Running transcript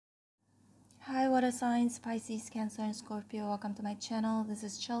water signs, Pisces, Cancer, and Scorpio. Welcome to my channel. This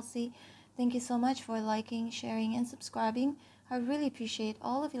is Chelsea. Thank you so much for liking, sharing, and subscribing. I really appreciate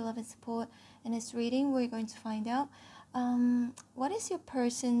all of your love and support. In this reading, we're going to find out what is your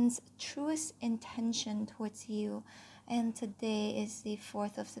person's truest intention towards you. And today is the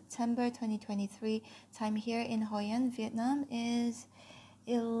 4th of September 2023. Time here in Hoi An, Vietnam is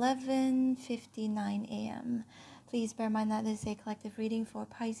 11:59 a.m. Please bear in mind that this is a collective reading for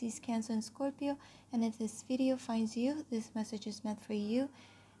Pisces, Cancer, and Scorpio. And if this video finds you, this message is meant for you.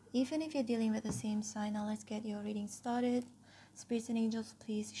 Even if you're dealing with the same sign, now let's get your reading started. Spirits and angels,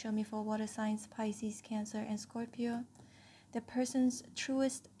 please show me for water signs, Pisces, Cancer, and Scorpio, the person's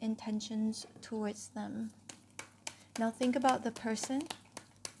truest intentions towards them. Now think about the person.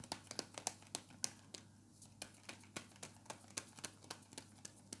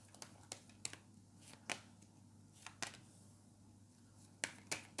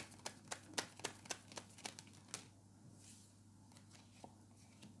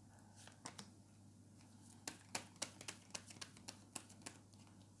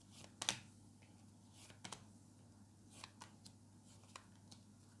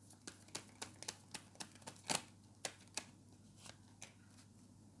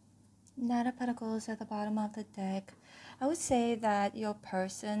 Knight of Pentacles at the bottom of the deck. I would say that your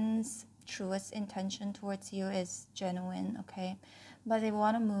person's truest intention towards you is genuine, okay? But they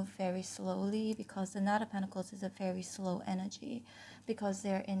want to move very slowly because the Knight of Pentacles is a very slow energy because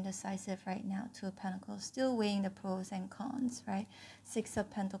they're indecisive right now. Two of Pentacles, still weighing the pros and cons, right? Six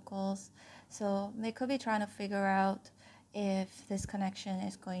of Pentacles. So they could be trying to figure out if this connection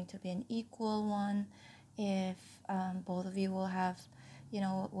is going to be an equal one, if both of you will have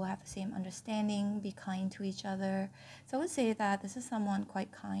the same understanding, be kind to each other. So I would say that this is someone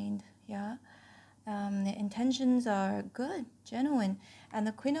quite kind, yeah. The intentions are good, genuine. And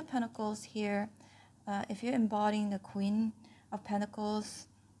the Queen of Pentacles here, if you're embodying the Queen of Pentacles,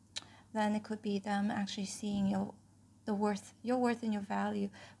 then it could be them actually seeing your worth and your value,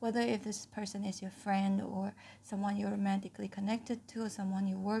 whether if this person is your friend or someone you're romantically connected to, or someone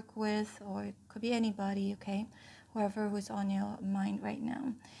you work with, or it could be anybody, okay? Whoever who's on your mind right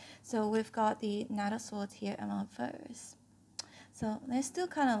now. So we've got the Knight of Swords here in reverse. So there's still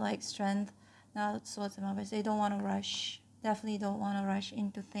kind of like strength. Knight of Swords in reverse. They don't want to rush. Definitely don't want to rush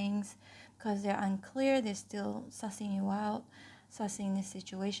into things because they're unclear. They're still sussing you out, sussing this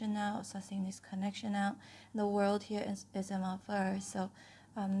situation out, sussing this connection out. The world here is in reverse. So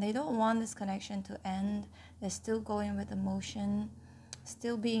they don't want this connection to end. They're still going with emotion,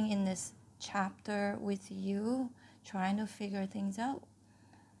 still being in this chapter with you, trying to figure things out.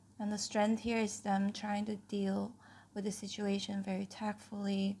 And the strength here is them trying to deal with the situation very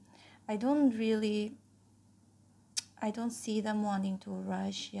tactfully. I don't see them wanting to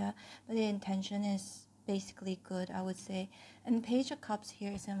rush, yeah, but the intention is basically good, I would say. And Page of Cups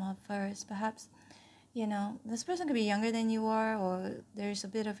here is in reverse. Perhaps, this person could be younger than you are, or there's a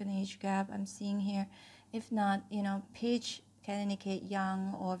bit of an age gap I'm seeing here. If not, Page can indicate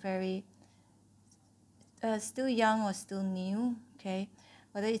young or very still young or still new, okay?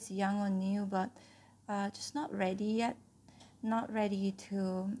 Whether it's young or new, but just not ready yet. Not ready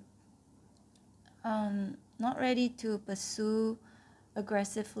to pursue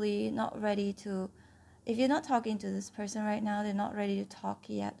aggressively. Not ready to. If you're not talking to this person right now, they're not ready to talk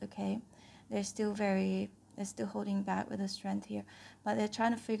yet, okay? They're still holding back with the strength here, but they're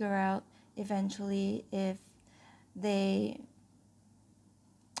trying to figure out eventually if they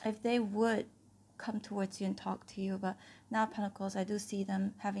would come towards you and talk to you. But now Pentacles, I do see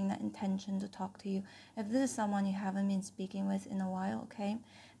them having that intention to talk to you. If this is someone you haven't been speaking with in a while, okay,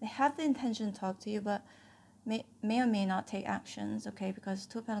 they have the intention to talk to you, but may or may not take actions, okay, because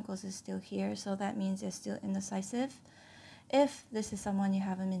Two of Pentacles is still here, so that means they're still indecisive. If this is someone you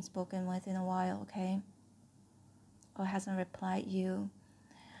haven't been spoken with in a while, okay, or hasn't replied you.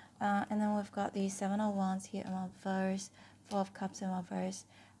 And then we've got the Seven of Wands here in reverse, Four of Cups in reverse.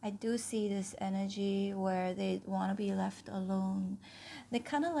 I do see this energy where they want to be left alone. They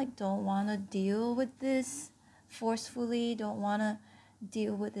kind of like don't want to deal with this forcefully, don't want to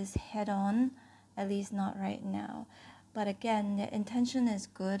deal with this head on, at least not right now. But again, their intention is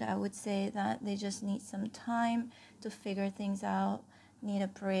good. I would say that they just need some time to figure things out, need a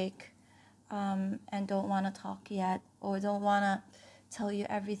break, and don't want to talk yet, or don't want to tell you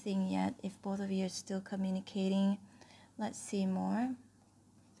everything yet if both of you are still communicating. Let's see more.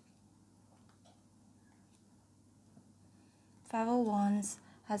 Five of Wands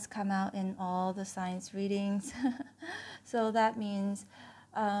has come out in all the signs readings. So that means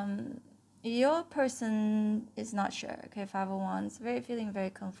your person is not sure. Okay, Five of Wands, feeling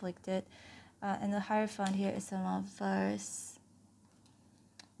very conflicted. And the Hierophant here is a Lovers.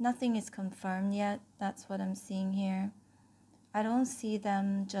 Nothing is confirmed yet. That's what I'm seeing here. I don't see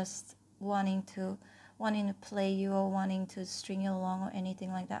them just wanting to play you or wanting to string you along or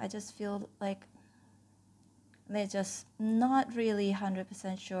anything like that. I just feel like they're just not really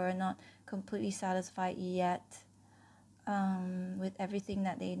 100% sure, not completely satisfied yet with everything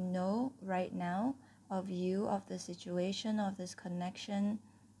that they know right now of you, of the situation, of this connection.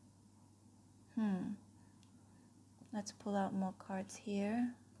 Let's pull out more cards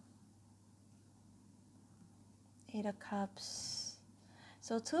here. Eight of Cups.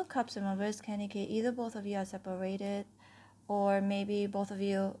 So Two of Cups in reverse can indicate either both of you are separated, or maybe both of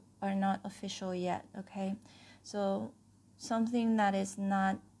you are not official yet, okay? So something that is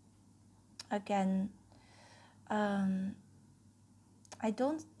not, again,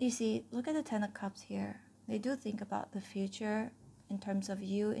 you see, look at the Ten of Cups here. They do think about the future in terms of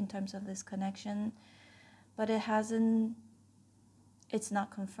you, in terms of this connection, but it's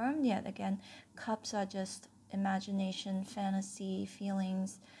not confirmed yet. Again, cups are just imagination, fantasy,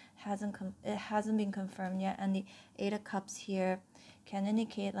 feelings. It hasn't been confirmed yet. And the Eight of Cups here can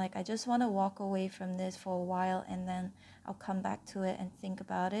indicate like, I just want to walk away from this for a while, and then I'll come back to it and think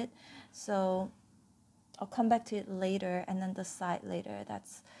about it. So I'll come back to it later and then decide later.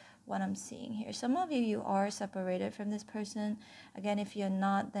 That's what I'm seeing here. Some of you are separated from this person. Again, if you're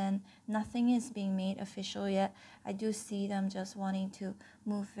not, then nothing is being made official yet. I do see them just wanting to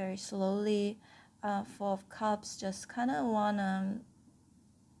move very slowly. Four of Cups, just kind of want to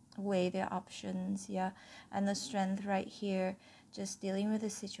weigh their options, yeah. And the Strength right here, just dealing with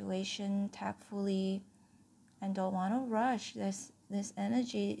the situation tactfully and don't want to rush. This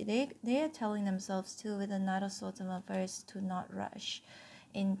energy, they are telling themselves too with the Knight of Swords and Reverse to not rush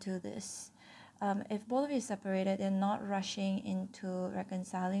into this. If both of you separated, they're not rushing into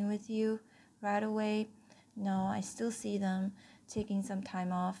reconciling with you right away. No, I still see them taking some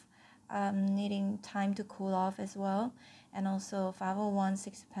time off, needing time to cool off as well. And also 501,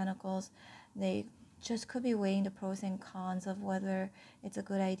 Six of Pentacles, they just could be weighing the pros and cons of whether it's a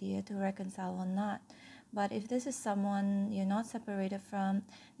good idea to reconcile or not. But if this is someone you're not separated from,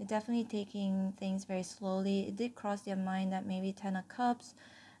 they're definitely taking things very slowly. It did cross their mind that maybe 10 of Cups,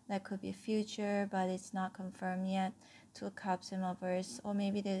 that could be a future, but it's not confirmed yet. Two of Cups in reverse, or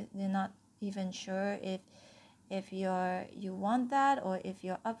maybe they're not even sure if you want that, or if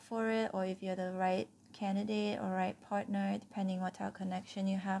you're up for it, or if you're the right candidate or right partner, depending what type of connection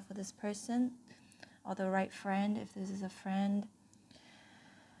you have with this person, or the right friend, if this is a friend.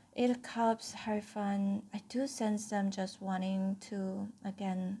 Eight of Cups, Hierophant, I do sense them just wanting to,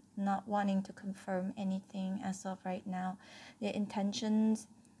 again, not wanting to confirm anything as of right now. Their intentions,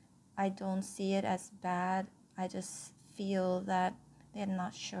 I don't see it as bad. I just feel that they're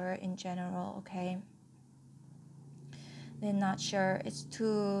not sure in general, okay? They're not sure. It's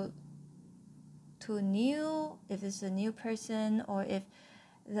too new, if it's a new person, or if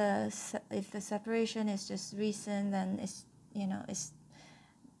the separation is just recent, then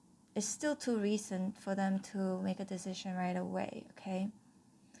it's still too recent for them to make a decision right away, okay?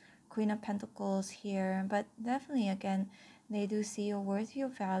 Queen of Pentacles here, but definitely, again, they do see your worth, your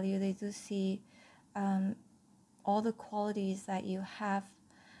value. They do see all the qualities that you have,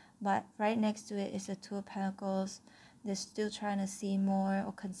 but right next to it is the Two of Pentacles. They're still trying to see more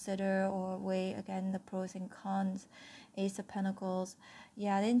or consider or weigh, again, the pros and cons. Ace of Pentacles.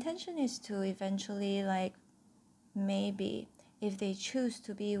 Yeah, the intention is to eventually, like, maybe, if they choose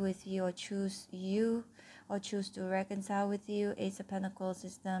to be with you or choose to reconcile with you, Ace of Pentacles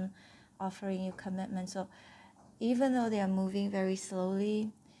is them offering you commitment. So even though they are moving very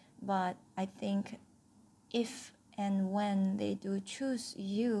slowly, but I think if and when they do choose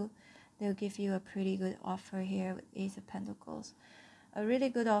you, they'll give you a pretty good offer here with Ace of Pentacles. A really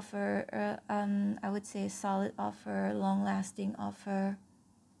good offer, I would say a solid offer, long-lasting offer.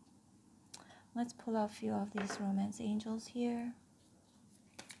 Let's pull out a few of these romance angels here.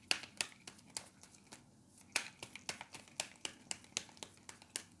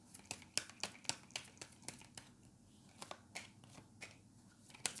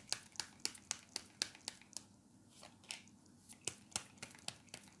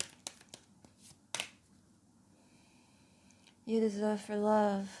 You deserve for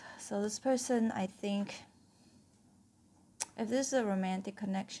love. So this person, I think, if this is a romantic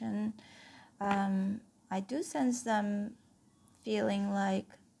connection, I do sense them feeling like,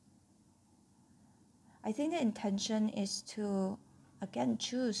 I think the intention is to, again,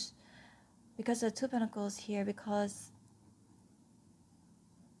 choose, because the Two of Pentacles here, because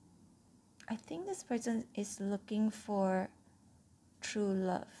I think this person is looking for true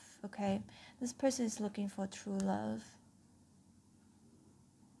love, okay? This person is looking for true love.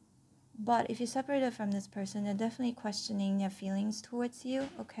 But if you separated from this person, they're definitely questioning their feelings towards you,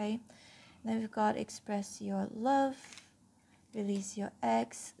 okay? Then we've got express your love, release your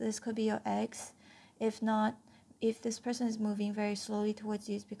ex. This could be your ex. If not, if this person is moving very slowly towards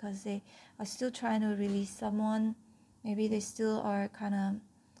you, it's because they are still trying to release someone. Maybe they still are kind of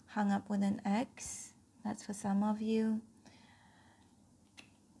hung up with an ex. That's for some of you.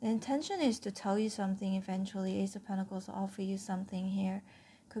 The intention is to tell you something eventually. Ace of Pentacles will offer you something here.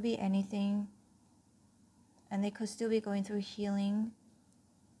 Could be anything. And they could still be going through healing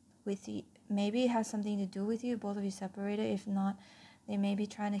with you. Maybe it has something to do with you. Both of you separated. If not, they may be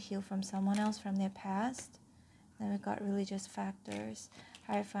trying to heal from someone else, from their past. Then we've got religious factors.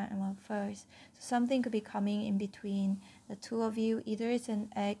 Hierophant and love first. So something could be coming in between the two of you. Either it's an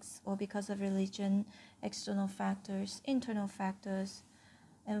ex or because of religion, external factors, internal factors.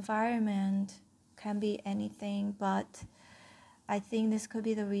 Environment can be anything, but I think this could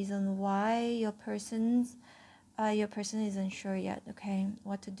be the reason why your person isn't sure yet, okay,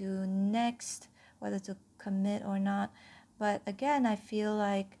 what to do next, whether to commit or not. But again, I feel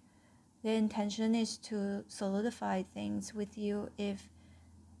like the intention is to solidify things with you if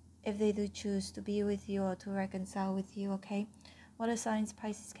they do choose to be with you or to reconcile with you, okay? Water signs,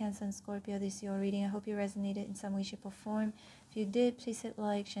 Pisces, Cancer, and Scorpio. This is your reading. I hope you resonated in some way, shape, or form. If you did, please hit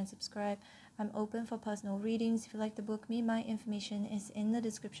like, share, and subscribe. I'm open for personal readings. If you like to book me, my information is in the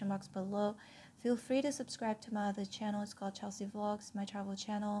description box below. Feel free to subscribe to my other channel. It's called Chelsea Vlogs, my travel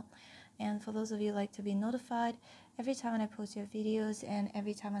channel. And for those of you who like to be notified every time when I post your videos and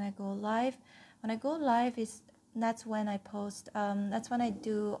every time when I go live. When I go live, that's when I post, that's when I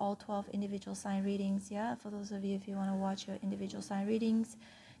do all 12 individual sign readings. Yeah, for those of you, if you want to watch your individual sign readings,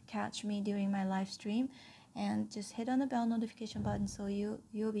 catch me during my live stream and just hit on the bell notification button so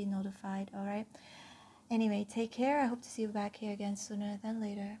you'll be notified. All right, anyway, take care. I hope to see you back here again sooner than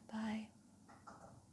later. Bye.